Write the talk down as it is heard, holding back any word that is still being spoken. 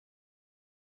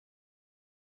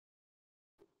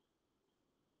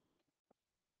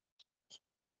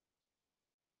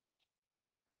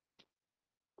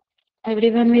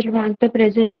Everyone will want the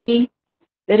present key.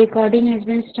 The recording has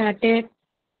been started.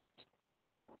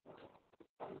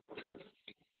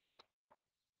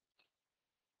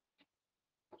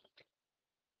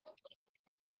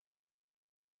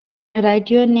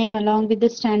 Write your name along with the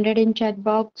standard in chat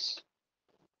box.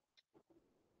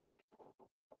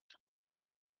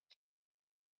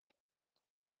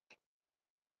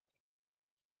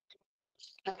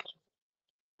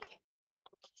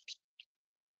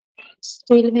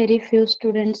 Still very few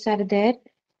students are there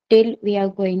till we are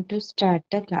going to start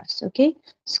the class. Okay.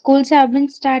 Schools have been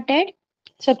started.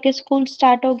 सबके school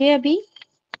start हो गए अभी.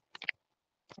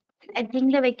 I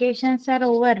think the vacations are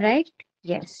over, right?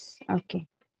 Yes. Okay.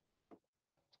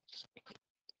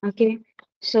 Okay.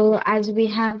 So as we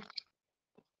have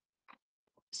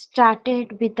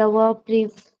started with our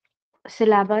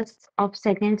syllabus of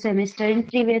second semester in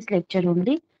previous lecture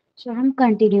only, so हम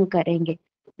continue करेंगे.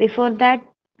 Before that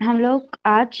हम लोग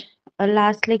आज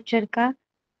last lecture का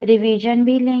revision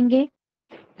भी लेंगे.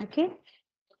 Okay.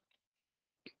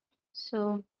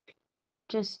 So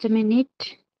just a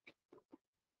minute.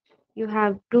 You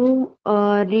have to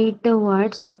read the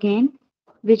words again,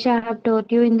 which I have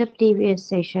taught you in the previous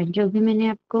session. जो भी मैंने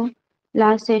आपको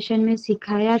last session में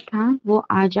सिखाया था, वो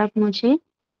आज आप मुझे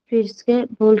फिर से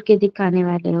बोल के दिखाने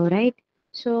वाले हो, right?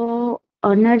 So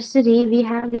nursery we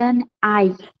have learned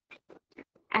I,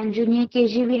 and junior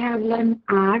KG we have learned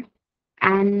R,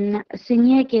 and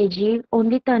senior KG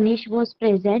only Tanish was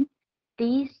present.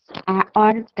 This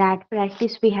or that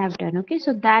practice we have done. Okay,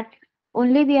 so that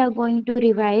only we are going to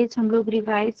revise. हम लोग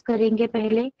revise करेंगे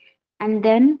पहले, and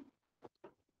then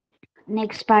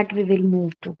next part we will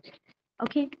move to.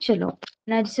 Okay, चलो.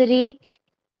 Nursery,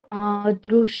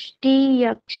 Drushti,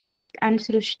 Yaksh, and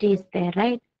Srushti is there,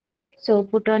 right? So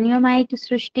put on your mic,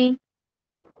 Srushti.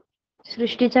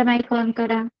 सृष्टीचा mike on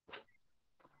करा.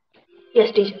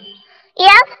 Yes, teacher.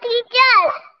 Yes,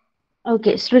 teacher.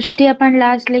 Okay सृष्टी, आपण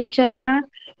last लेक्चरला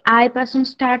आय पासून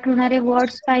start होणारे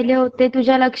words पाहिले होते,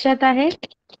 तुझ्या लक्षात आहे?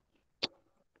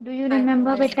 Do you I for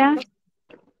remember ice बेटा?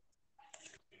 cream.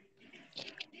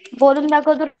 बोलून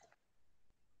दाखव तू.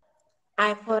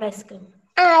 I for ice cream.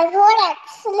 I for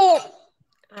ice cream.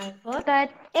 I for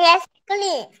ice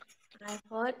cream. I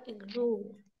for igloo.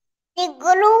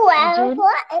 Igloo. I अजून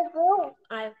for igloo.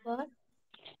 I for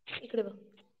इकडे बघ.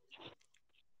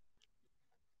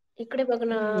 इकडे बघ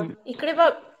ना. इकडे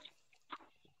बघ.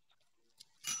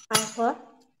 I for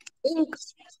ink.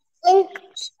 Ink.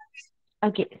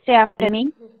 Okay से after me.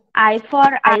 I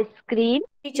for ice cream.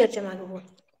 टीचरच्या मागे बोल.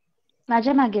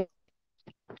 माझ्या मागे.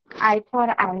 I for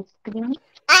ice cream.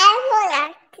 I for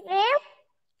ice cream.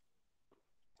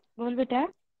 बोल बेटा.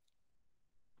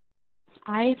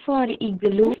 I for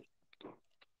igloo.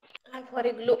 I for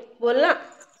igloo. बोल ना.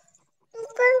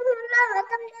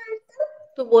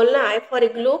 तू बोल ना. I for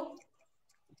igloo.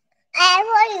 I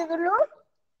for igloo.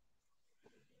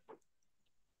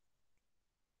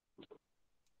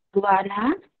 वाला.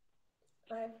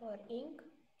 I for ink.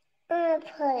 I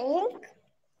for ink.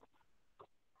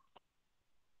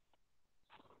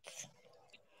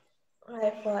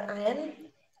 I for iron.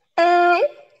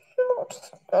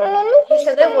 हे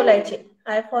सगळे बोलायचे.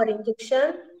 I for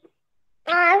injection.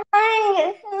 I for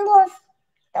injection बोल.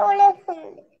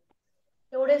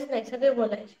 एवढेच नाही, सगळे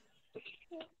बोलायचे.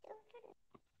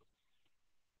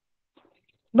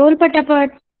 बोल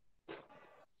पटापट.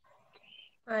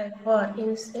 I for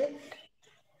insect.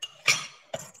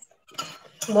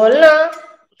 बोल ना.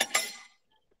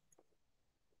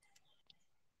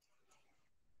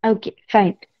 Okay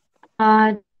fine.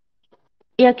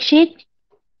 यक्षित,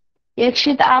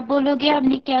 यक्षित आप बोलोगे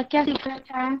हमने क्या क्या सीखा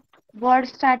था? Word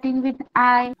starting with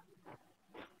I.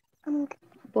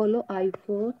 बोलो I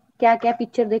for. क्या क्या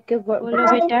पिक्चर देख के बोलो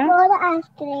I बेटा. for ice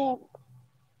cream.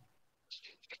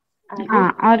 हाँ,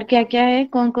 और क्या क्या है?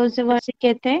 कौन कौन से वर्ड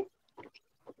सीखे थे?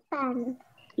 Pen.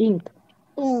 इंक.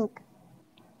 Ink.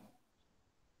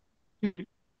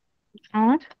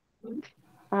 और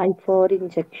I for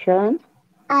injection.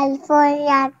 I for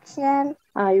reaction.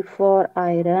 I for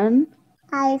iron.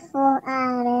 I for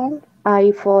iron.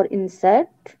 I for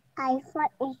insect. I for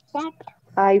insect.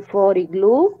 I for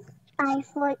igloo. I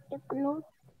for igloo.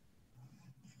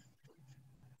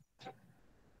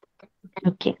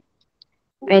 Okay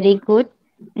very good.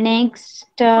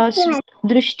 Next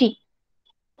दृष्टि.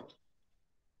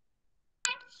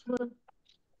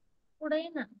 पुढे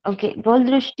ना. Okay बोल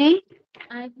दृष्टि.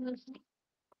 I for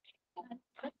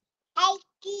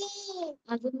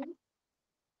अजून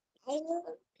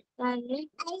काय आहे?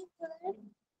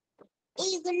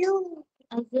 igloo.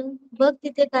 अजून बघ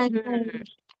तिथे काय काय आहे.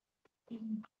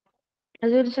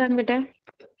 अजून सांग बेटा.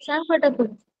 सांग पटापट.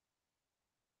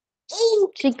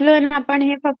 शिकलो ना आपण,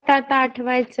 हे फक्त आता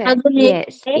आठवायचंय. अजून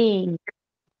येस, एक इंक.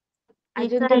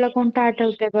 अजून एक तुला आहे. कोणतं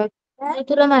आठवतंय बघ?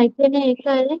 तुला माहिती नाही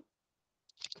काय?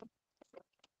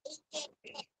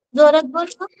 जोरात बोल.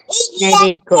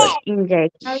 Very good.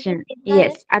 इंजेक्शन.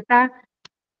 येस. आता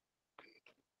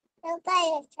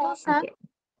ओके.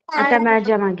 आता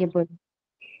माझ्या मागे बोल.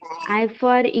 I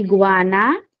for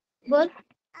iguana. बोल.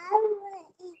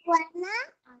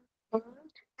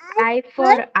 I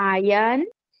for ion.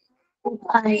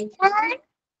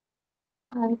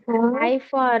 I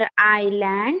for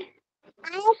island.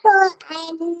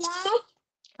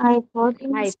 I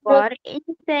for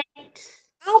insects.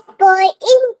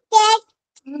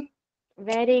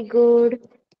 Very good.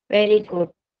 Very good.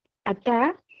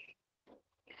 आता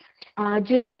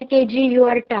junior KG,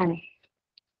 your turn.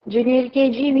 Junior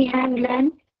KG, we have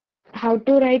learned how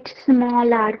to write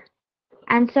small r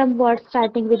and some words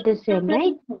starting with the same,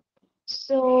 right?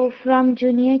 So from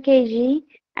junior KG,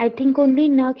 I think only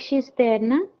Naksh is there,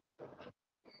 na?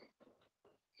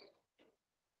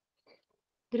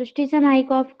 दृष्टीचा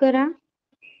mic off करा.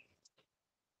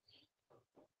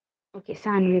 Okay,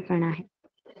 Saanvi पण आहे.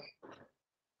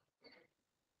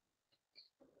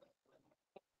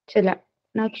 चला,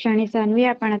 नक्ष आणि सान्वी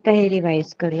आपण आता हे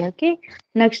revise करूया. Okay,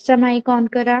 नक्षचा mic on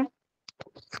करा.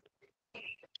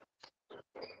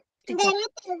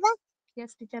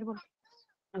 Yes teacher बोल.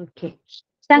 ओके,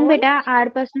 सांग बेटा, आर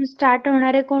पासून स्टार्ट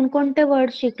होणारे कोणकोणते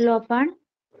वर्ड शिकलो आपण?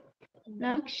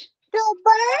 नक्ष.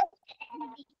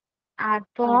 Are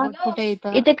for. कुठे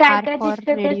येतं? इथे काय आर काय फॉर दिसतं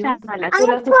ते रेडिओ. सांग मला.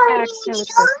 तुला कुठे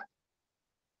आठवतं?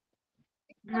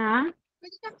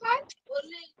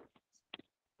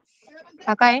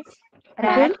 हा, काय?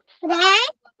 रॅट,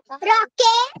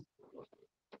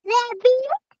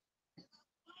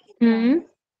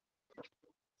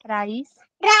 राईस,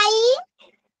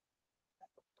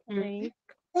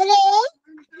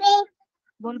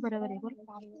 बोल बरोबर आहे बोल.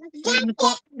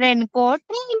 Raincoat,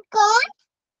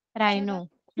 रायनो.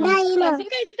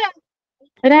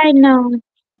 रायनो.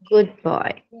 Good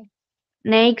boy.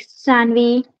 Next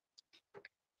Saanvi.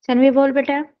 Saanvi बोल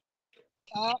बेटा.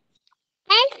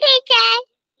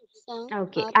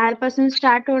 ओके, आर पासून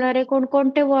स्टार्ट होणारे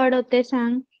कोणकोणते वर्ड होते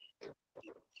सांग?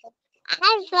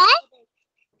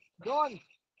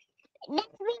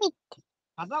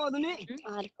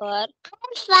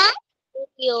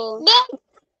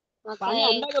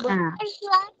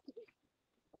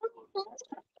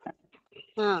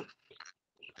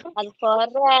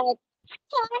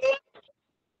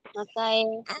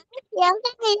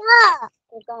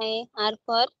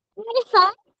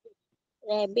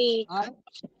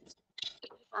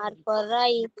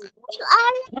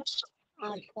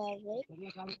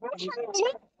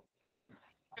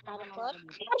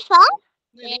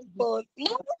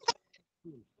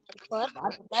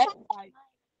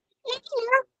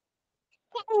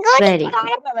 Very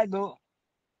good.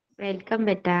 Welcome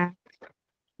बेटा.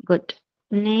 Good.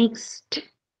 Next.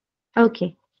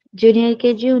 Okay. Junior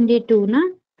KG only 2 na?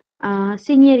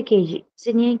 Senior KG.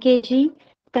 Senior KG.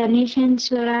 Tanish and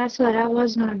Swara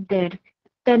was not there.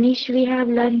 Tanish, we have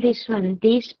learned this one,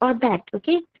 this or that.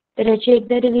 Okay. Let's check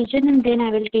the revision and then I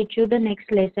will teach you the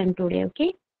next lesson today.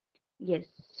 Okay. Yes.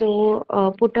 So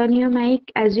put on your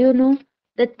mic. As you know,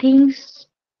 the things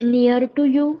near to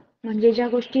you, म्हणजे ज्या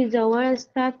गोष्टी जवळ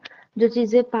असतात, जो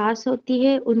चीजें पास होती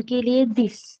है, उनके लिए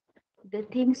this. The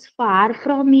things far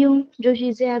from you, जो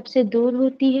चीजें आपसे दूर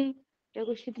होती है, ज्या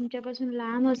गोष्टी तुमच्यापासून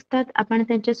लांब असतात, आपण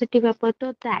त्यांच्यासाठी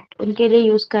वापरतो that. उनके लिए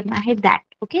यूज करना है that.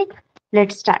 Okay,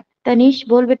 let's start. Tanish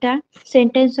बोल बेटा,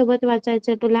 सेंटेन्स सोबत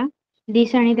वाचायचं तुला,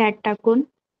 दिस आणि दॅट टाकून.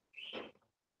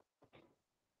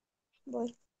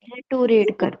 टू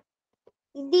रीड कर.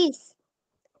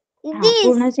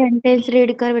 पूर्ण सेंटेन्स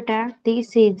रीड कर बेटा.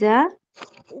 This is a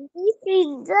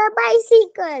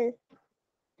bicycle.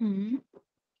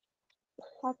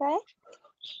 काय?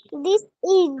 This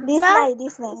is दिस the नाही,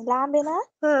 दिस नाही, लांब आहे ना.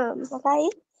 मग काय?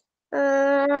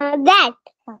 that.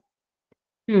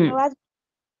 आवाज.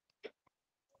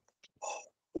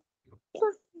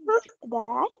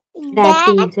 That that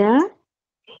is a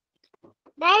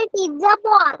That is the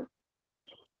ball.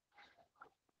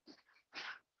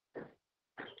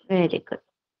 Very good.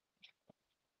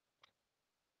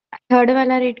 Third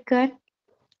वाला रीड कर.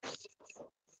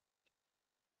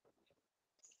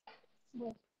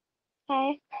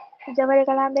 काय? तुझ्यामध्ये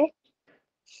का लांब आहे?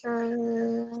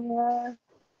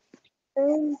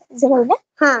 जवळ ना.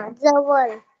 हा,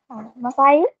 जवळ. मग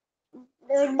काय?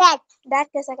 That. दॅट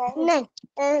कसं काय? नाही.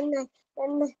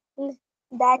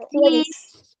 दॅट किंवा दिस.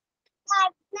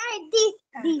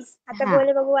 This. आता हा.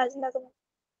 बोले बघू वाजून दाखव.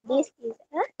 This is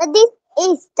This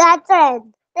is the train.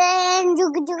 Train.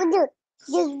 Jug.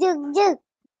 Jug, jug, jug.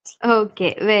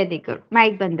 Okay, very good.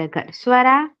 Mic बंद कर.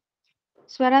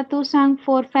 Swara, तू सांग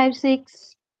 4, 5,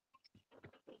 6.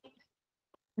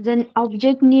 Then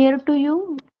object near to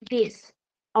you, this.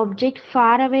 Object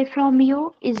far away from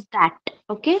you is that.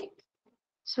 Okay?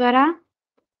 Swara,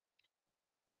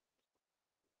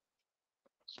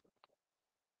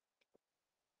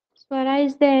 Swara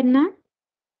is there, na?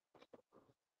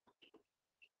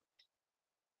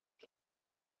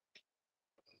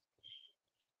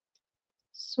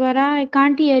 Swara, I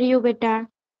can't hear you, बेटा.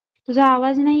 तुझा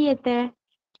आवाज नहीं येत आहे.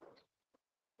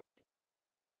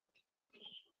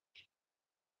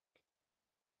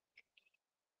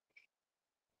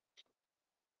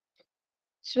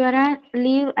 Swara,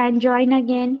 leave and join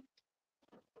again.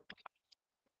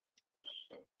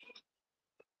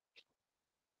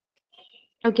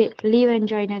 Okay, leave and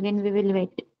join again. We will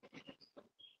wait.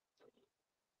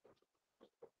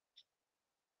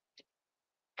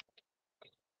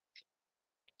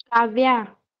 Kavya.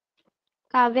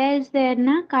 Kavya is there,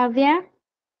 na? Kavya?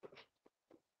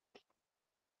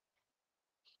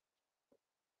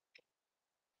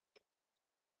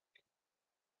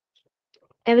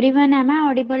 Everyone, am I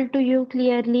audible to you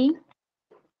clearly?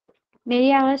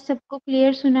 मेरी आवाज सबको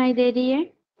clear सुनाई दे रही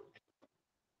है?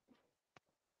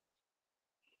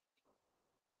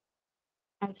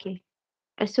 Okay.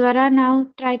 Swara, now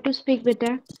try to speak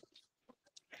better.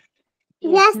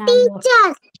 Yes, Yes, now you're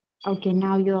teacher. okay.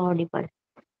 Now you're audible.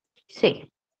 Say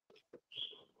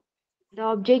the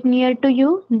object near to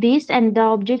you, this, and the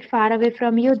object far away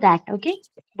from you, that. Okay.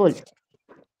 Bol.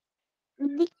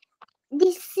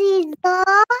 This is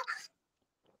the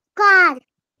car.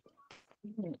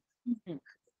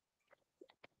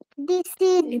 This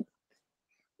is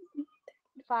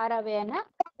far away आहे ना.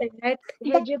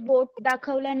 हे जे boat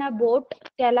दाखवलंय ना, boat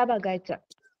त्याला बघायचं.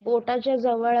 बोटाच्या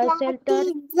जवळ असेल that तर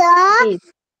is the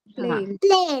this. हा.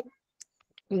 plane.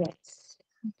 Yes.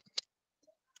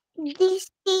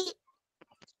 This is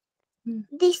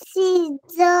this is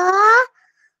the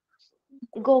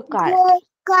Go kart.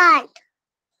 go-kart.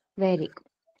 Very good.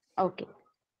 Okay.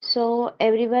 So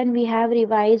everyone, we have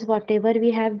revised whatever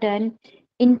we have done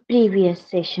in previous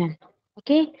session.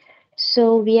 Okay.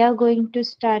 So we are going to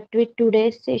start with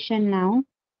today's session now.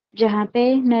 जहाँ पे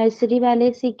nursery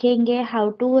वाले सीखेंगे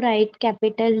how to write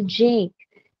capital J.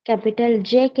 Capital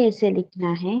J कैसे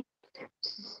लिखना है.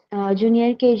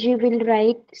 Junior KG will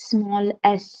write small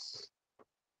s.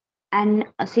 And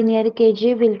senior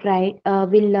KG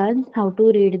will learn how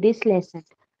to read this lesson.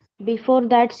 Before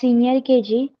that, senior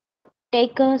KG,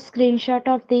 take a screenshot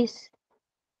of this.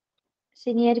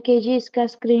 Senior KG इसका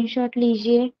screenshot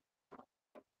लीजिए.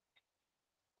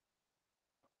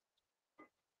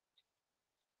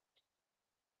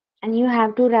 And you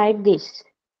have to write this.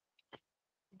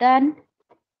 Done.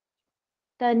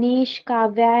 Tanish,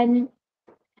 Kavya and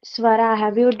Swara,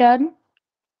 have you done?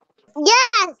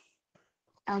 Yes.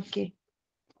 Okay.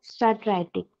 Start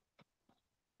writing.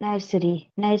 Nursery.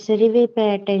 Nursery will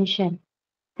pay attention.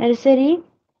 Nursery.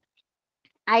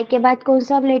 आई के बाद कौन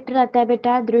सा letter आता है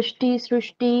बेटा? दृष्टि,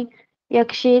 सृष्टि,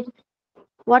 यक्षित.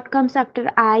 What comes after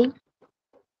I?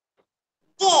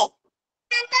 J.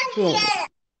 J.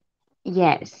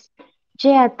 Yes.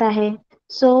 J आता है.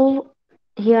 So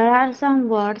here are some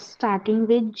words starting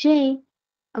with J.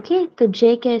 Okay. तो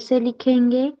J कैसे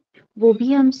लिखेंगे वो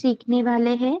भी हम सीखने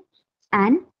वाले हैं.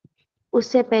 एंड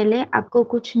उससे पहले आपको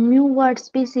कुछ न्यू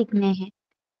वर्ड्स भी सीखने हैं.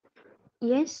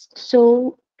 यस. सो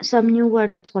सम न्यू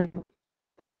वर्ड्स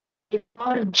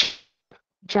और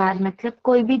जार मतलब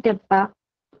कोई भी डब्बा.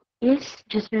 यस.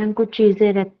 जिसमें हम कुछ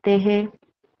चीजें रखते हैं.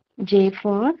 J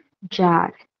for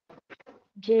jar.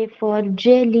 J for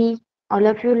jelly. All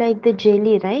of you like the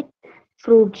jelly, right?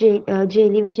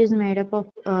 Jelly which is made up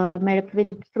with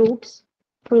fruits.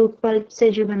 Fruit pulp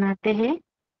से जो बनाते हैं.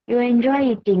 You enjoy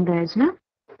eating those, na?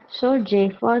 So J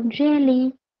for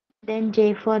jelly. Then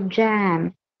J for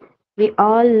jam. We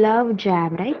all love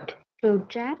jam, right? Fruit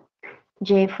jam.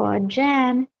 J for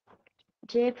jam.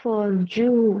 J for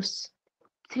juice.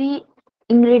 Three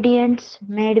ingredients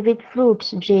made with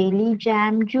fruits: jelly,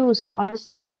 jam, juice. All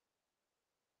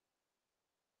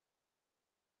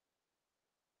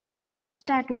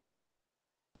start with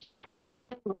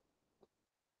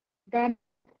then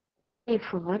J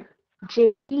for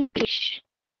jellyfish.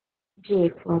 J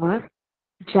for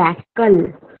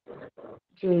jackal.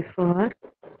 J for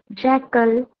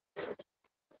jackal.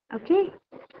 Okay.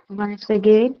 Once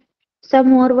again, some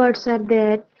more words are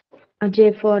there.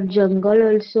 J for jungle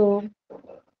also.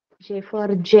 J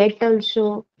for jet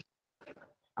also.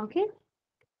 Okay.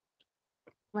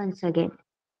 Once again.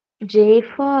 J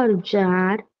for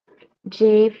jar.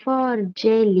 J for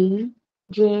jelly.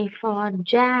 J for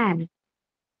jam.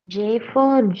 J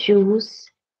for juice.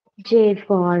 J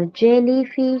for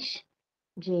jellyfish.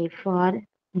 J for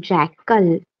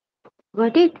jackal.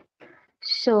 Got it?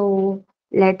 So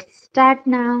let's start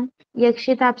now.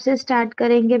 यक्षित आपसे start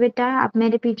करेंगे बेटा. आप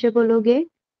मेरे पीछे बोलोगे.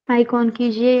 Mic on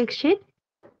कीजिए यक्षित.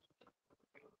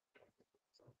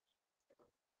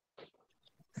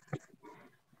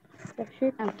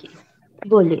 Okay.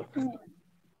 बोलिए.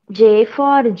 J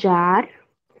for jar.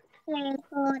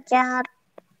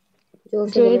 जोर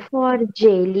से J बोलो. for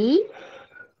jelly.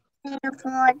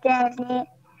 for jelly.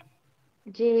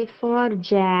 J for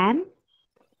jam.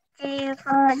 J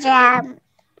for jam.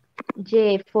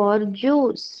 J for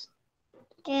juice.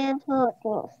 J for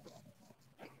juice.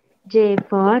 J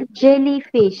for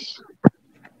jellyfish.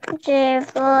 J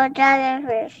for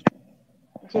jellyfish.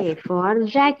 J for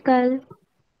jackal.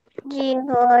 G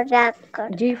for jackal.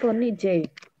 G for नहीं, J.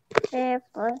 J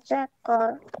for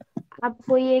jackal. आप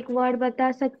कोई एक word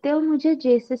बता सकते हो मुझे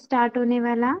J से start होने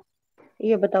वाला?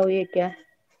 ये बताओ ये क्या है?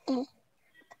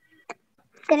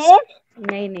 Grape.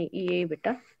 नहीं नहीं, ये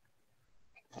बेटा.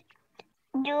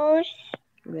 Juice.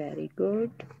 Very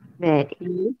good.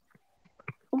 Very.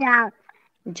 Jar.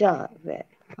 jar.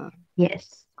 Very. हाँ. Yes.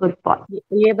 Good point.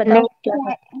 ये बताओ Next. क्या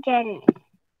खाते Jelly.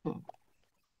 हो?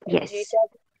 Yes.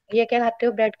 ये क्या खाते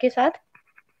हो ब्रेड के साथ?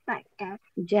 Butter.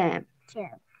 Jam.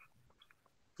 Jam.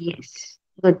 Yes.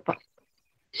 Good point.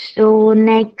 So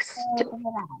next,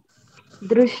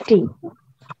 Drushti.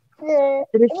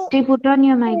 Drushti, put on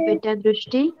your mic, beta.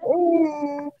 Drushti.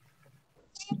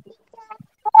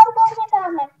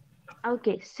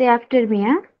 Okay. Say after me,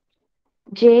 huh?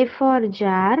 J for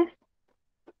jar.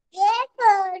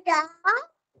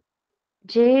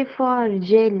 J for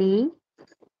jelly.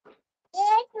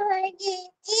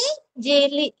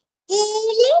 Jelly.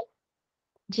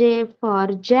 J for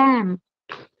jam.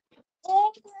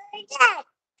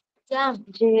 Jam.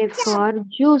 J for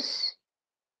juice.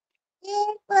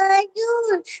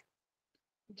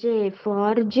 J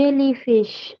for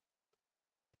jellyfish.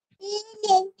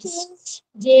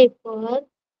 J for.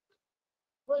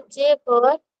 J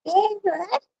for.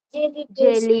 Jellyfish.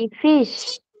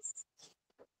 Jellyfish.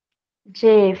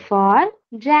 J for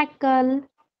jackal.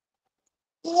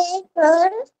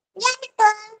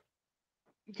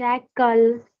 Jackal.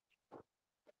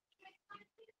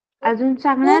 अजून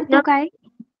सांगणार तू काय?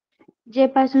 जे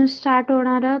पासून start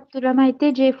होणार तुला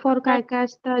माहितीये J for काय काय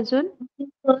असतं अजून?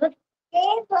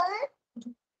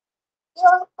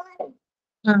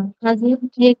 अजून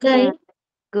हे काय?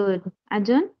 गुड.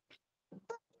 अजून?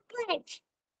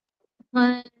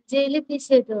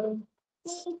 जेलीफिश येतो.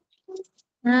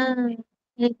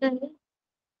 हे काय?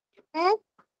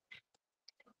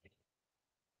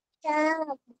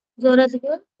 जोरात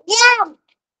बोल.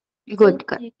 गुड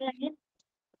कर. हे काय?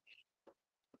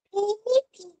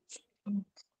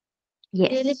 येस.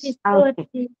 Jellyfish okay.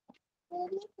 वरती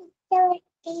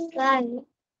काय?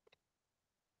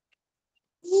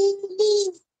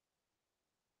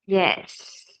 येस.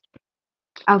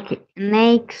 ओके.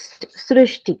 नेक्स्ट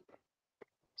सृष्टी.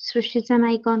 सृष्टीचा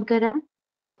माईक ऑन करा.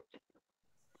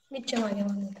 मीच्या मागे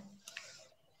म्हणून.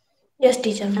 Yes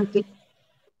teacher. ओके.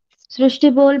 सृष्टी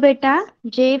बोल बेटा.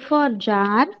 J for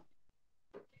jar.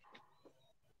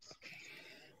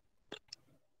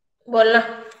 बोल ना.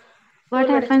 व्हॉट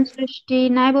बोल हॅपन सृष्टी?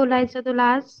 नाही बोलायचं तुला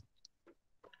आज?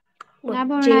 नाही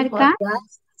बोलणार का?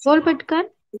 बोल पटकन.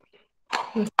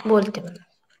 बोलते मला.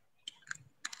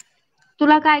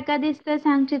 तुला काय काय दिसतंय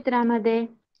सांग चित्रामध्ये?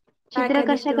 चित्र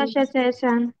काय कशा दिसतं? कशाचं आहे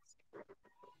सांग?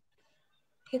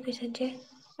 हे कशाचे?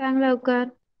 सांग लवकर.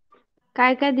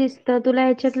 काय काय दिसतं तुला?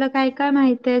 ह्याच्यातलं काय काय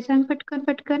माहित आहे सांग पटकन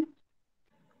पटकन.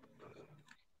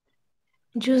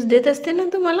 ज्यूस देत असते ना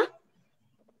तुम्हाला?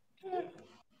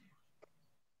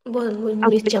 बोल बोल.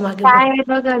 मीच्या मागे काय बोल. आहे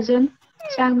बघ अजून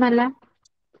सांग मला.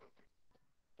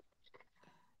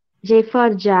 J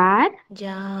for jar.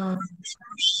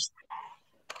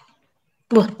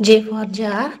 बोल. J for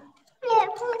jar.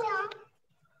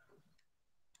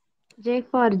 J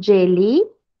for jelly.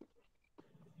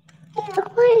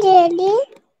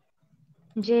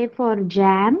 J for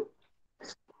jam.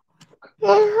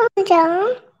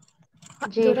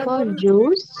 जे जोरात फॉर बोल.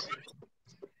 Juice.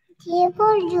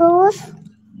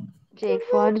 J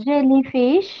for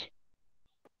jellyfish.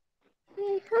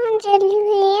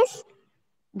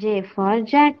 J for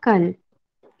jackal.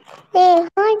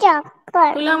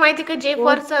 तुला माहिती का जे गुड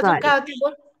फॉर अजून गर्ल. काय होते?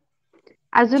 बोल.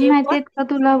 अजून जे माहिती फॉर आहेत का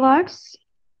तुला वर्ड्स?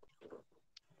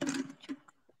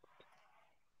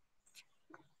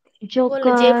 बोल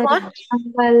ना. जे जोकर. फॉर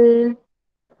जंगल.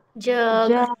 जग.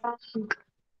 जग.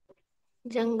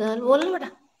 जंगल. बोल ना बेटा.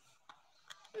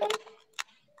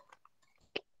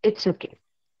 It's okay.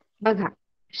 बघा.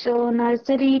 So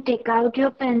nursery, take out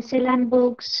your pencil and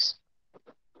books.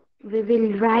 We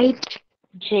will write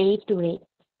J today.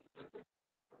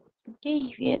 Okay,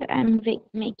 here I'm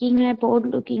making my board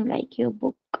looking like your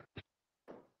book.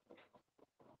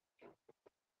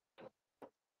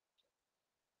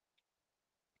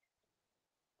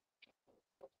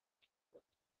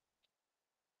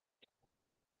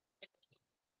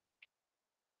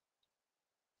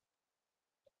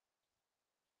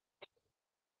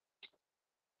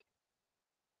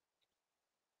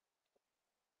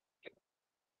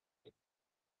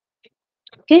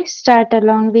 Okay, start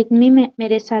along with me.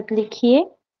 मेरे साथ लिखिए.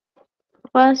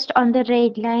 First, on the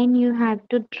red line, you have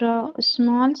to draw a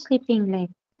small sleeping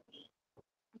line.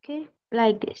 Okay,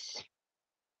 like this.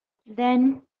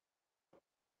 Then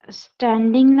a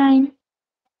standing line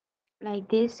like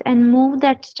this, and move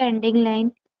that standing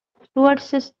line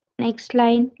towards the next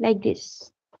line like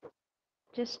this.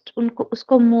 Just उनको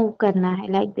उसको move करना है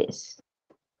like this.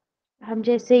 हम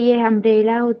जैसे ये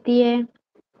umbrella होती है,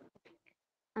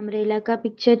 umbrella का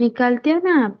पिक्चर निकालते हो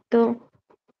ना आप, तो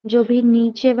जो भी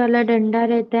नीचे वाला डंडा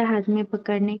रहता है हाथ में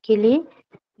पकड़ने के लिए,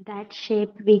 that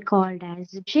shape we called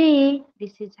as J.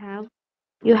 This is how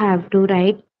you have to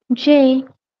write J.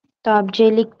 तो आप J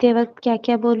लिखते वक्त क्या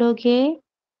क्या बोलोगे?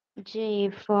 J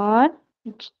for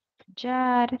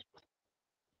jar,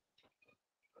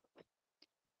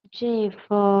 J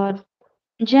for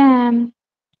jam,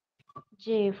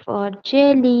 J for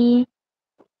jelly,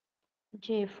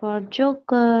 J for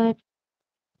joker,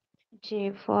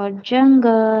 J for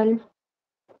jungle,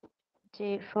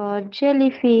 J for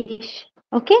jellyfish.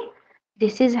 Okay,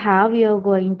 this is how you're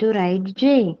going to write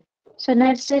J. So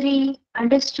nursery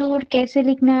understood कैसे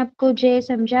लिखना है आपको J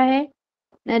समझा है?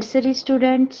 Nursery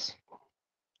students,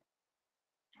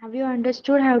 have you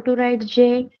understood how to write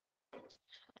J?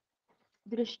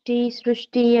 Drishti,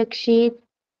 Srushti, Akshit.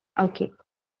 Okay,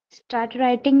 start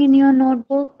writing in your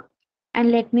notebook and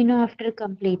let me know after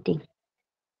completing.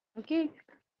 Okay,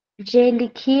 J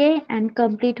लिखिए and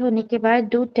complete होने के बाद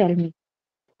do tell me.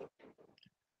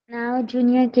 Now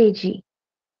junior KG.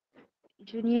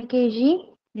 Junior KG,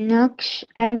 Naksh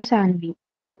and Sanvi.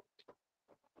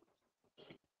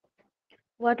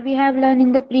 What we have learned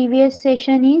in the previous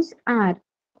session is R.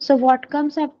 So what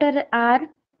comes after R?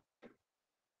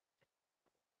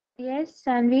 Yes,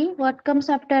 Sanvi, what comes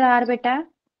after R beta?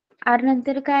 R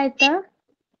नंतर काय येतं?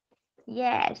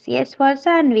 Yes, yes for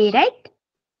Sanvi, right?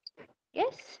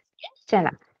 Yes? चला.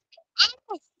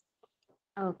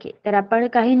 Okay, तर आपण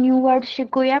काही new word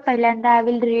शिकूया. पहिल्यांदा I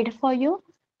will read for you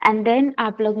and then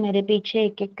आप लोग मेरे पीछे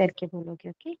एक एक करके बोलोगे.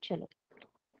 ओके, चलो.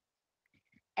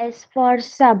 S for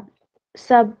sub.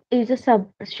 Sub is a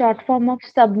short form of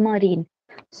submarine.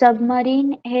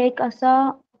 Submarine हे एक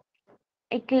असं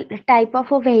एक type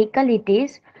of a vehicle it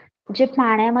is जे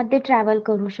पाण्यामध्ये ट्रॅव्हल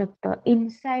करू शकतं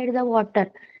इनसाइड द वॉटर.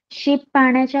 शिप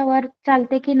पाण्याच्या वर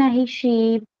चालते की नाही?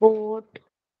 Ship, boat.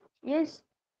 Yes,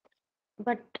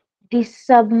 but this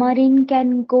submarine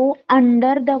can go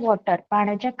under the water.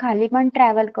 पाण्याच्या खाली पण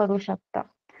ट्रॅव्हल करू शकतं.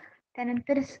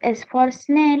 त्यानंतर S for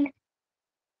snail,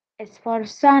 S for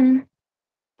sun,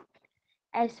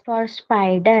 S for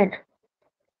spider,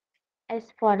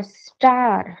 S for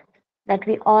star that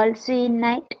we all see in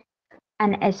night,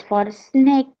 and S for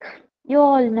snake. You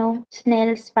all know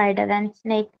snail, spider and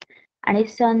snake. आणि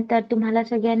sun तर तुम्हाला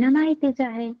सगळ्यांना माहितीच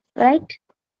आहे, right?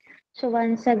 So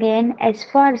once again, S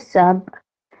for sub,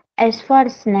 S for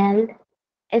snail,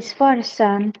 S for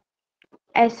sun,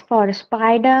 S for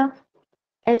spider,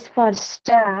 S for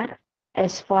star,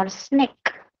 S for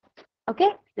snake. Okay,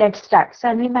 let's start.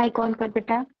 Sunny mic on कर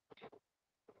बेटा.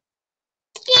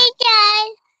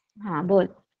 Teacher. हाँ बोल.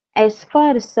 S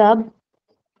for sub,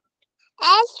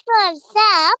 S for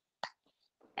sub.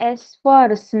 S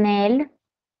for snail,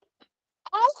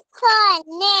 S for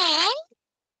nail.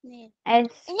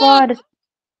 S Nail.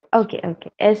 for okay.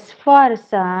 S for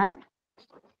sun,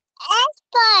 S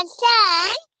for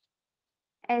sun.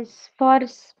 S for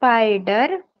spider,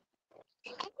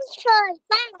 S for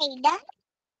spider.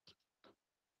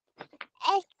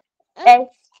 S, S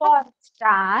for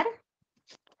star,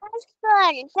 S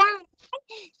for sun.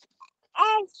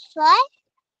 S for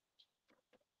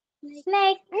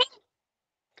snake.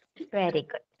 Very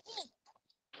good.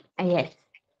 Yes.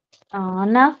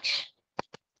 Naksh.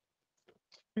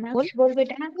 बोल. Naksh बोल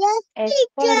बेटा. yes, S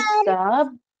for teacher. sub,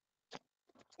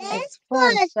 S S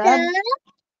for for sub, sun.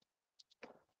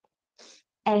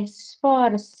 S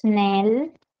for snail,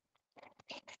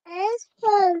 S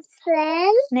for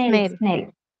sun. Snail. snail.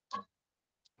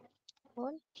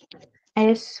 बोल.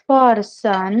 S for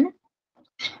sun,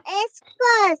 S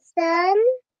for sun.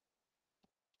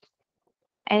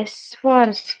 S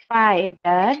for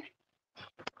spider.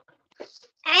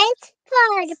 S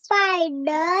for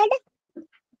spider.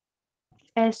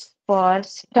 S for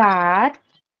star.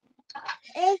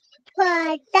 S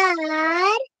for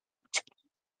star.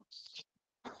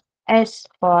 S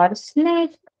for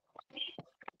snake.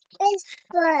 S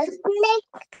for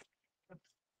snake.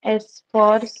 S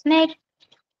for snake.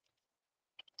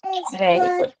 S Very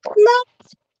for good. snake.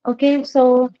 Okay,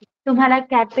 so तुम्हाला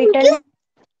capital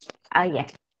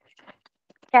yes.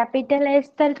 Capital S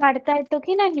तर काढता येतो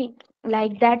की नाही?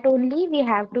 Like that only we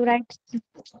have to right.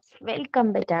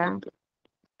 Welcome बेटा.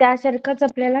 त्यासारखंच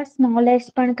आपल्याला small S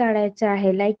पण काढायचं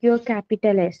आहे, like your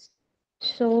capital S.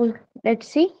 So let's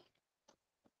see.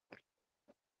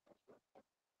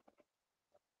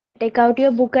 Take out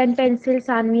your book and pencil,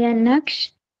 Saanvi and Naksh.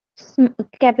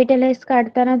 Capital S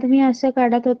काढताना तुम्ही असं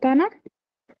काढत होता ना?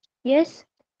 येस.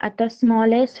 आता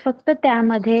स्मॉल एस फक्त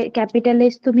त्यामध्ये, कॅपिटल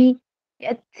एस तुम्ही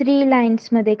 3 लाईन्स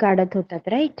मध्ये काढत होतात,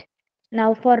 right?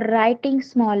 Now for writing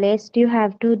small S U have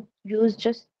to use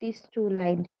just this 2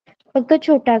 line. फक्त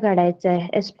छोटा काढायचा आहे.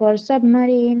 S for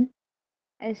submarine,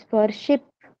 S for ship,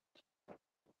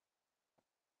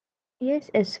 yes,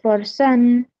 S for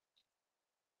sun,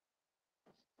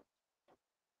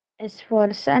 S for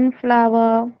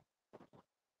sunflower.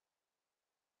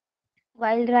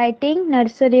 While writing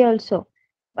nursery also,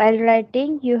 while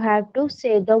writing you have to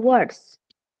say the words.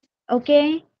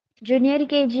 Okay, junior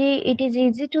KG, it is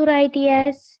easy to write,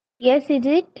 yes. Yes, is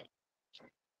it?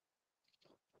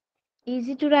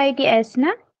 Easy to write, yes,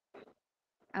 na?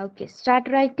 Okay, start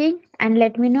writing and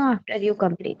let me know after you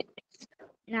complete it.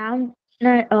 Now,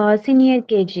 senior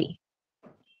KG.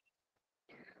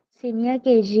 Senior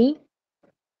KG,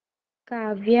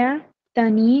 Kavya,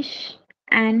 Tanish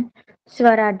and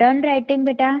Swara. Done writing,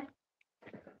 beta?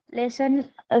 Lesson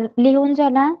लिहून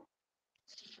झाला?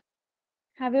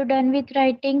 Have you done with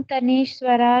writing, Tanish,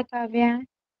 Swara, Kavya?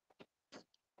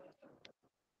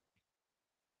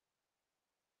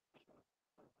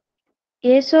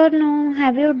 Yes or no?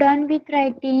 Have you done with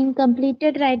writing?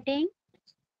 Completed writing?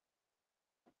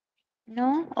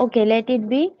 No? Okay, let it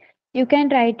be. You can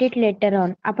write it later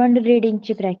on. आपण reading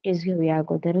ची practice घेऊया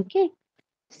अगोदर, okay?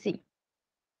 See.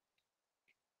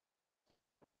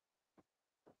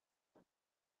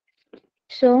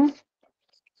 So,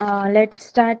 let's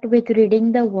start with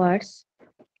reading the words.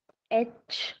 H-O-L-E,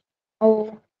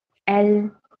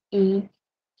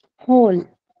 whole.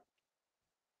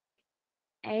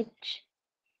 H-O-L-E,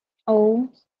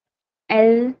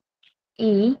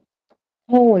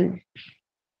 whole.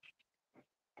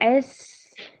 S-A-N-D,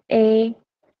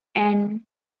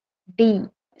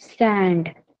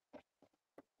 sand.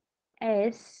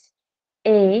 S-A-N-D,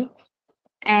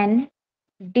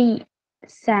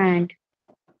 sand.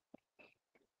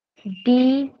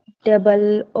 D-double-O-R,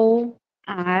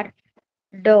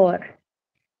 door.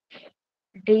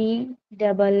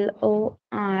 D-double-O-R,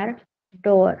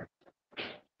 door.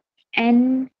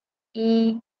 N-E-X-T,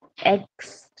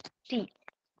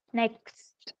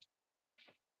 next.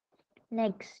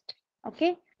 Next.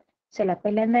 Okay? चला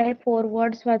पहिल्यांदा हे 4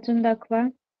 words वाचून दाखवा.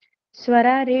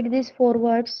 स्वरा, read these 4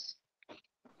 words.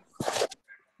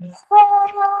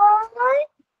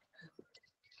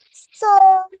 So,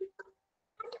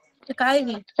 काय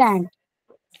घे Sand.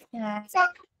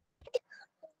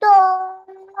 door.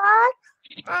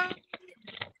 And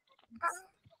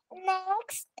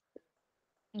next.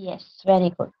 Yes, very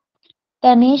good.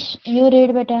 Tanish, you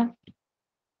read beta.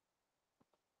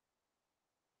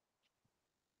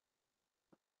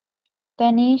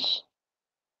 Tanish.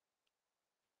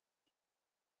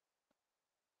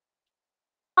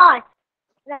 Hot.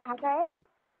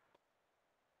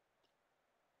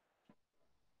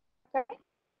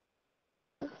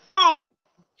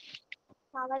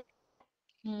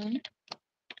 Hmm.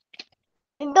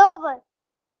 Double.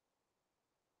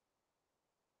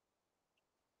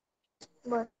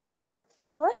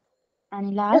 What?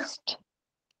 And last.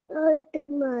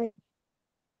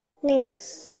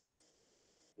 Next.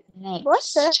 Next. What,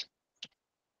 sir?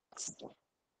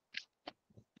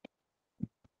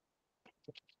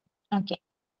 Okay.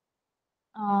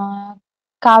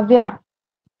 Kavya.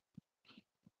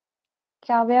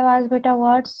 Kavya was beta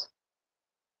words.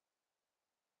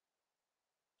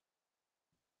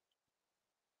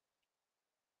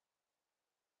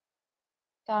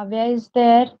 Kavya is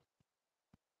there.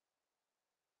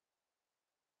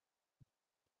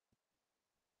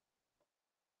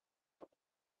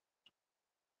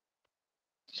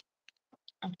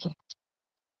 Okay.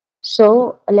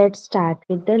 So let's start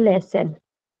with the lesson.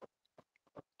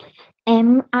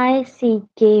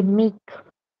 M-I-C-K, mic.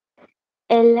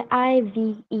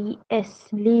 L-I-V-E-S,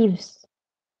 leaves.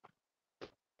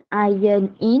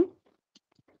 iron in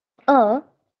a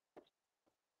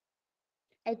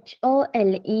hole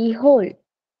hole.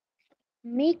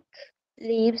 Mick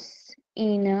lives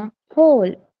in a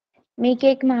hole. Mick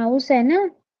एक Mouse आहे ना,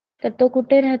 तर तो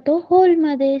कुठे राहतो? Whole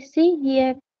मध्ये. See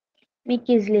here, Mick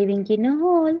is living in a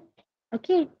whole.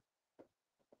 Okay.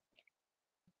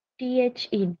 THE,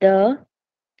 the,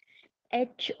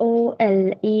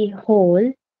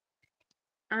 HOLE,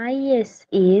 IS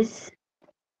is,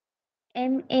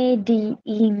 MADE,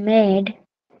 made,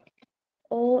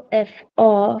 OF,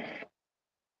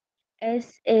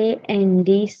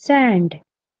 SAND, sand.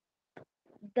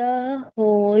 The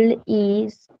hole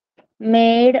is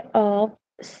made of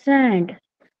sand.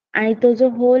 आणि तो जो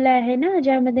होल आहे ना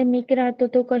ज्यामध्ये मिक राहतो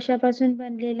तो कशापासून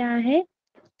बनलेला आहे?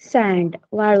 Send,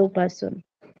 वाळूपासून.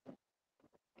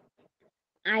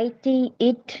 IT,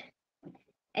 it,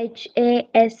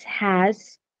 HAS,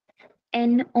 has,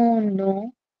 NO,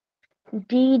 no,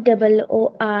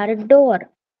 DOOR, door.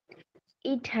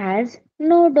 It has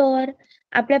no door.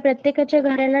 आपल्या प्रत्येकाच्या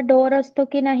घराला डोर असतो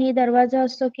की नाही? दरवाजा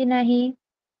असतो की नाही?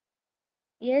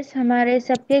 यस, हमारे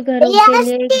सबके घरों के Yes,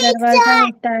 लिए एक दरवाजा teacher.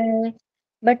 होता है.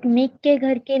 बट मिक के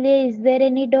घर के लिए is there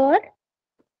any door?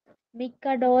 Mick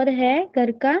का डोर है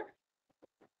घर का?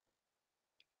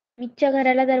 मिकच्या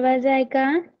घराला दरवाजा आहे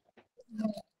का?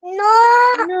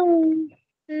 No. नो.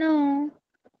 नो.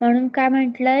 म्हणून काय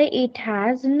म्हटलंय? It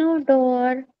has no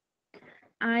door.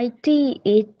 IT,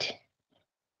 it,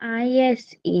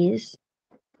 IS is,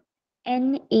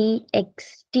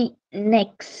 NEXT,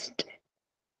 next,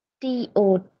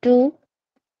 TO2,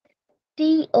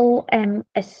 TOMS,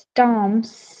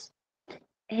 storms.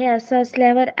 हे असं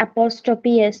असल्यावर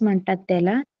अपॉस्ट्रॉफी एस म्हणतात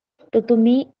त्याला. तर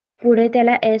तुम्ही पुढे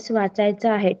त्याला एस वाचायचं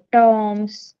आहे.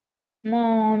 टॉम्स,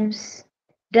 मॉम्स,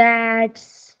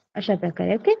 डॅड्स अशा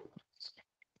प्रकारे. Okay.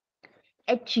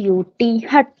 HUT,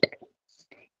 hut.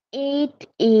 It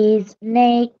is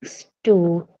next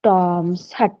to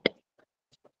Tom's hut.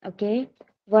 Okay.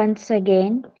 Once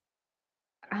again.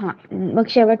 हा, मग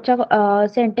शेवटच्या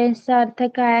सेंटेन्सचा अर्थ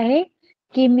काय आहे?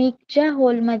 की मिकच्या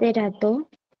होलमध्ये राहतो.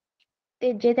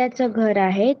 ते जे त्याचं घर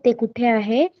आहे ते कुठे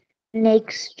आहे?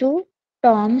 नेक्स्ट टू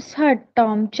टॉम्स हट,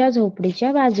 टॉमच्या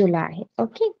झोपडीच्या बाजूला आहे.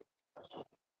 Okay.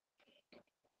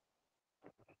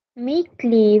 Mick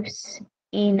lives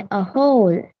in a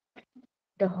whole.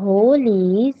 The whole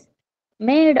is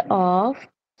made of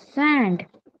sand.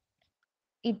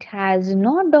 It has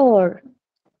no door.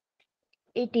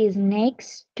 It is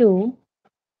next to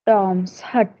Tom's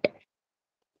hut.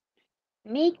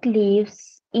 Mick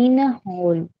lives in a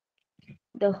hole.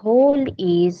 The hole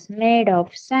is made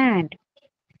of sand.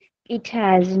 It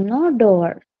has no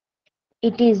door.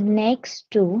 It is next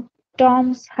to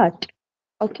Tom's hut.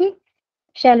 Okay?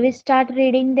 Shall we start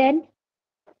reading then?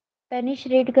 Tanish,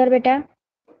 read kar beta.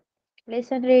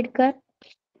 Lesson read kar.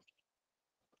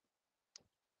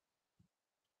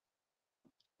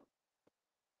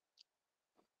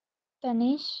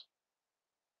 Tanish.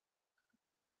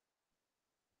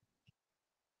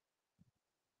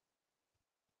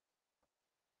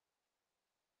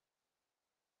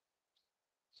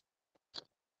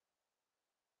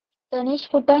 Tanish,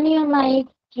 put on your mic.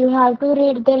 You have to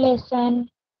read the lesson.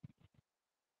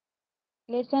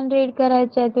 Lesson read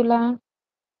करायचं आहे तुला.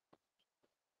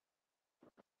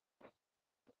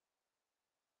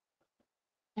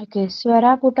 Okay,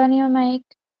 Swara, put on your mic.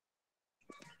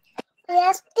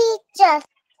 Yes, teacher.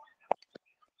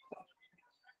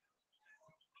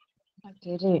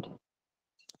 Okay, read.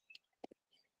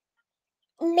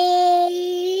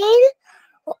 Meal.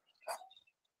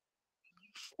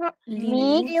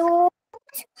 Live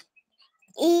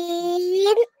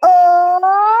In a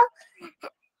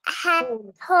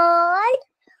hole.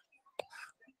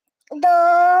 The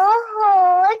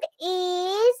hole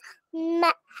is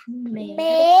made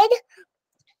made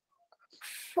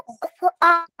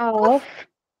of Of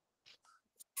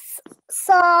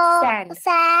sand. sand.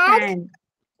 sand.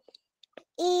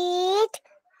 It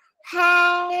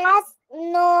has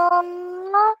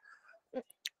no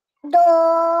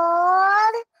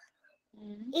door.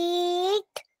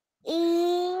 It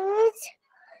is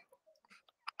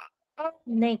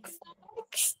next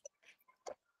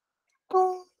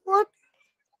to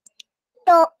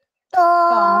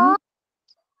Tom.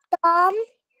 Tom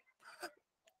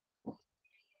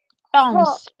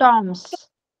Toms. Toms.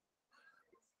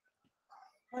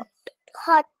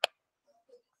 hut.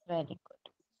 Very good.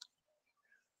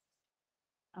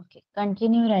 Okay,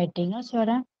 continue writing,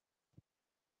 Swara.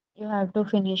 You have to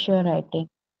finish your writing.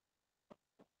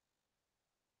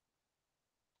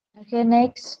 Okay,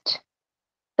 next.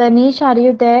 Tanish, are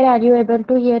you there? Are you able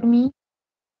to hear me?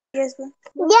 Yes, ma'am.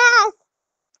 Yes.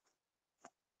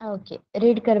 Okay,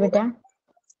 read कर बेटा.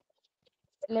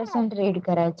 Lesson read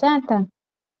करायचं आता.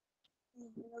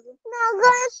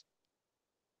 नगर.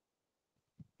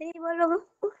 बोल बघू.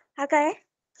 हा काय?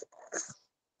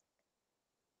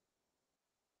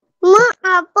 मग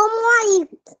आपण mike.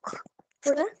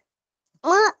 पुढं.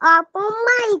 मग आपण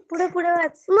माईक. पुढे पुढे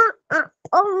वाच. मग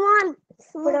आपण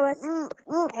पुढे वाच.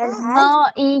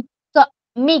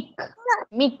 मिक. मिक.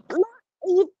 मिक.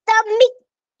 इथं मिक.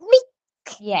 मिक.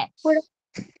 येस. पुढे.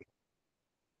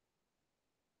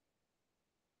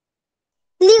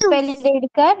 लिव्ह. स्पेलिंग रीड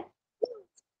कर.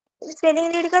 स्पेलिंग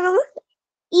रीड कर बघू.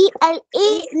 ELE.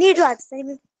 NEET watch.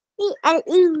 ELE.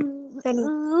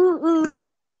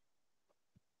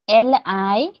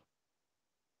 LI.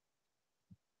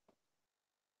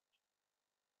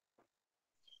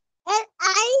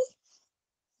 LI.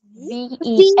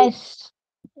 VES.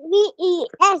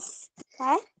 VES.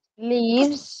 काय?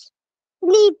 Leaves.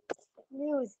 Leap.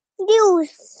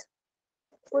 News.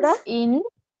 पुढं. In.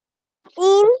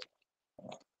 In.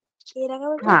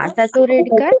 हा, आता तू रीड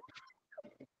कर.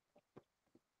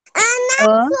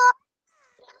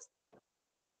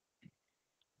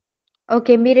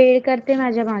 ओके, मी रीड करते,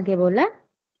 माझ्या मागे बोला.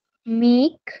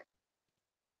 Meek.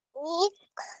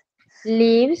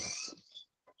 Leaves.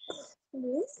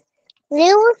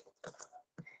 Live.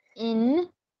 In.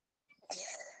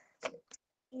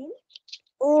 In.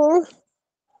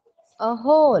 A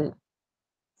hole.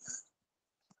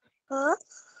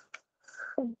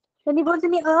 Can you go to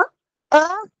me? A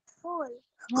hole.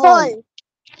 Hole.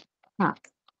 हाँ.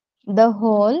 The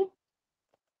hole.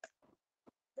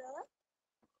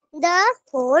 The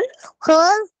hole.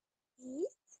 Hole.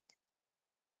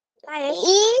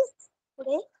 Is.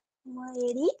 पुढे.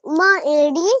 Maedi.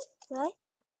 काय?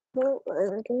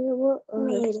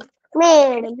 Made.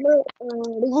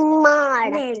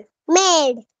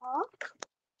 Made.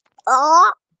 A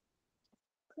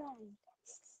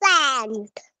sand.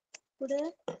 पुढे.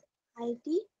 IT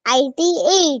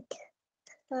 8.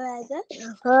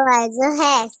 Her as a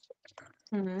hat.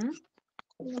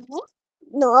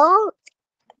 No.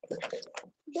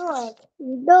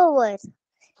 Door.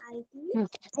 IT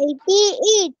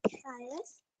 8.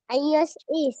 IS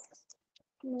is.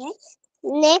 Next.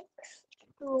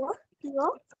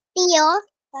 Tio.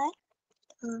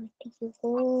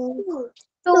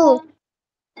 Two.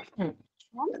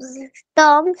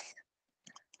 Storms.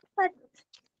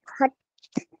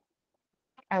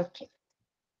 Okay.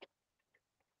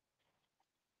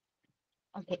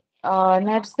 Okay.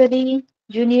 Nursery,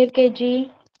 junior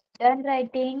KG, done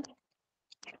writing.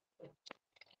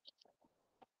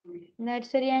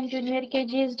 Nursery and junior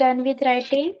KG is done with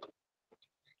writing.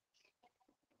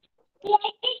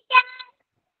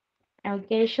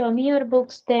 Okay, show me your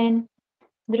books then.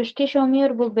 Drushti, show me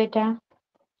your book, beta.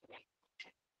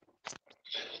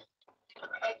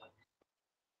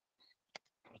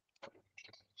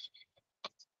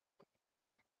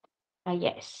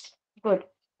 Yes, good.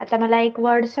 आता मला एक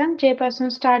word सांग जे पासून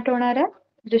start होणार आहे.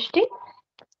 दृष्टी.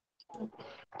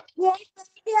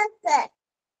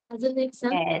 अजून एक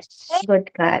सांग. येस, गुड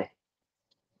कर.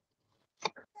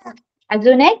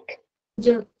 अजून एक.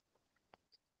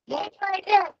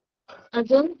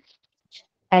 अजून.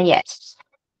 येस.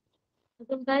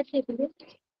 अजून काय शिकले?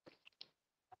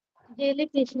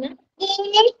 जेलीफिश ना.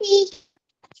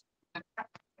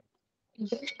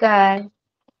 गुड कर.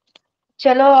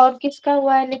 चलो, और किसका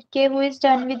हुआ है लिख के? Who is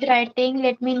done with writing?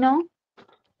 Let me know.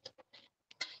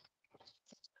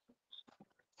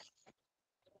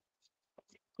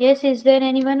 Yes, is there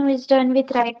anyone who is done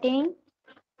with writing?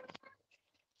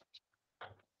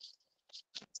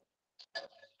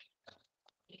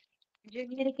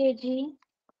 Junior KG,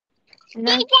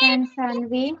 Naksh and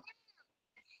Sanvi.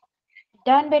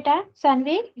 Done, beta.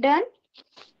 Sanvi, done?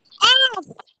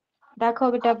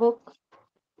 दाखव बेटा book.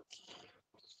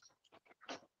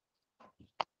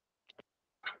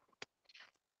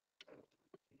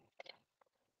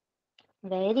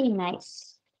 Very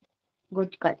nice.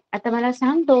 Good कर. आता मला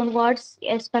सांग 2 words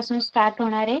S पासून start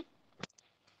होणार आहे.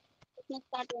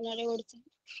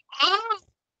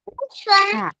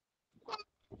 हा.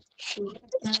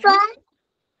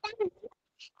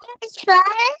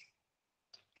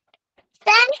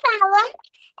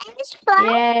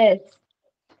 Yes.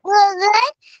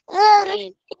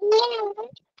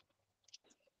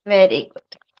 Very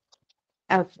good.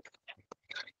 Okay.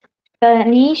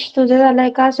 Tanish तुझं झालंय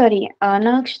का? सॉरी,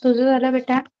 नक्ष तुझं झालं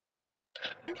बेटा?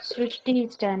 सृष्टी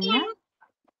इज डन ना?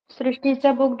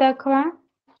 सृष्टीचा बुक दाखवा.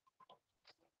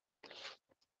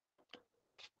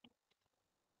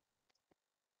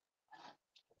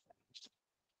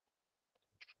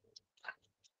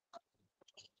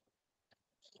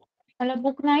 मला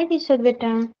बुक नाही दिसत बेटा.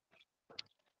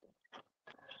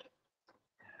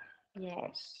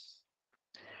 येस.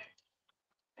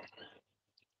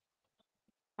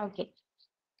 ओके.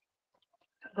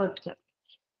 गुड.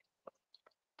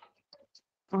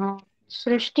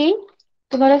 सृष्टी,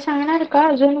 तुम्हाला सांगणार का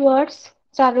अजून वर्ड्स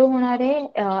चालू होणारे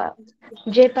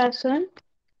जे पासून?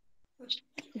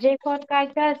 जे फॉर काय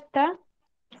काय असतं?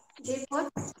 जे फॉर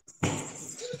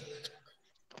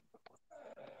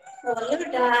बोलो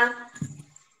बेटा.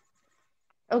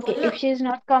 ओके. बोल ना. If she is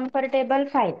not comfortable,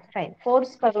 fine fine,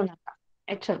 force करू नका.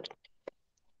 It's okay.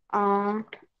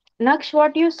 Naksh,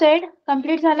 what you said?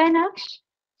 Complete झालाय नक्ष?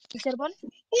 टीचर बोल.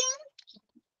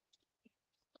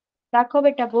 दाखव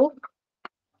बेटा book.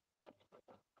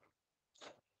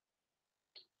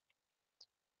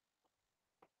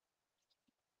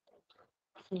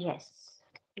 Yes.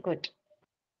 Good.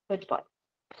 Good boy.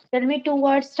 Tell me two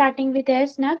words starting with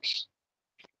S, Naksh.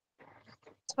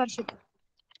 Scholarship.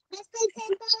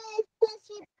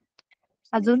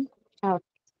 अजून Oh,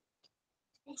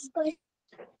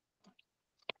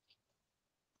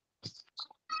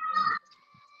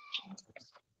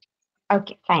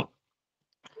 okay, fine.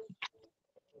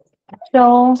 So,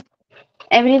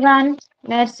 everyone,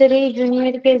 nursery,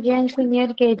 junior KG and senior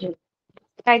KG.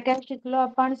 काय काय शिकलो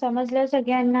आपण? समजलं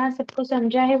सगळ्यांना? सबको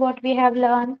समझा है what we have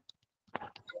learned?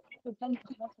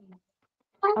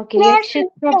 Okay, यक्षित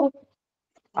का बुक.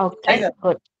 Okay,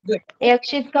 good.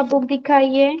 यक्षित का बुक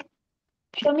दिखाइए.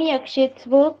 Show me यक्षित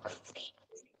book.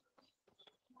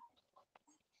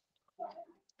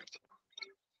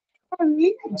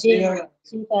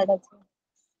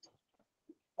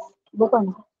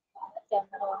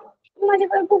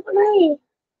 माझ्याकडे बुक नाही.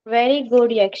 Very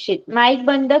good, यक्षित. माइक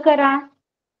बंद करा.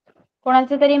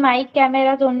 कोणाचा तरी माइक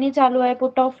कैमरा दोन्ही चालू है.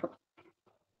 Put off.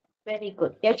 Very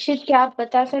good. यक्षित, क्या आप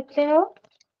बता सकते हो?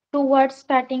 Two words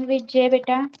starting with J,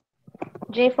 बेटा.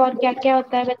 J for क्या क्या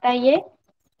होता है बताइए.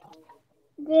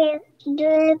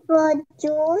 J for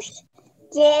juice,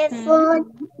 J for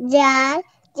jar,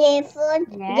 J for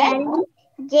Yes. jelly,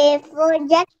 J for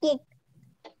jacket.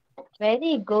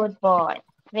 Very good boy.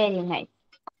 Very nice.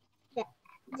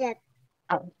 J,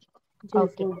 Oh,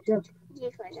 okay.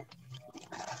 J for jar.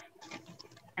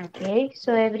 Okay.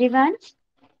 So everyone,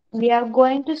 we are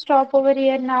going to stop over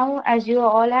here now as you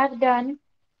all have done.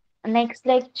 Next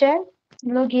lecture,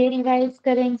 हम लोग ये revise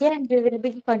करेंगे and we will be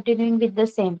continuing with the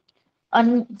same.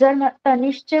 जर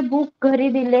तनिषचे book घरी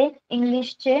दिले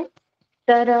इंग्लिशचे,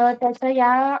 तर त्याचं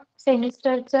या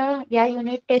सेमिस्टरचं या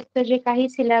युनिट टेस्टचं जे काही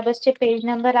सिलेबसचे पेज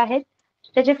नंबर आहेत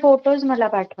त्याचे फोटोज मला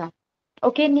पाठवा.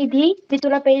 ओके निधी, मी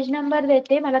तुला पेज नंबर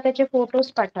देते, मला त्याचे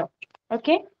फोटोज पाठव.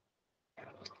 Okay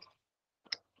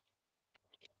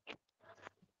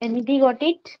Nidhi, got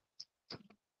it?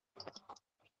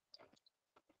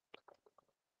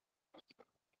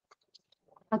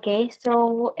 Okay, so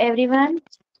everyone,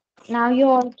 now you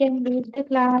all can leave the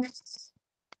class.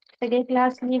 सगळे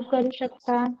क्लास लीव करू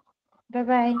शकता. Bye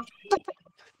bye. Nice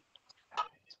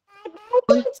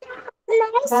बोल.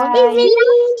 Bye. evening.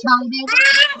 Bye bye.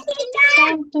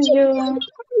 Same to you.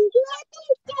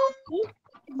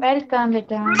 Welcome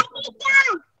बेटा.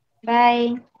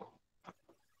 Bye.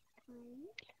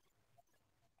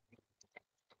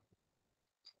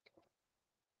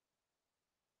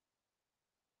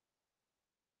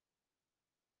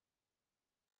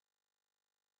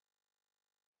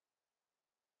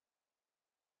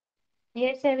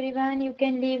 Yes, everyone, you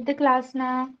can leave the class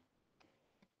now.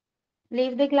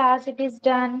 Leave the class, it is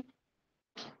done.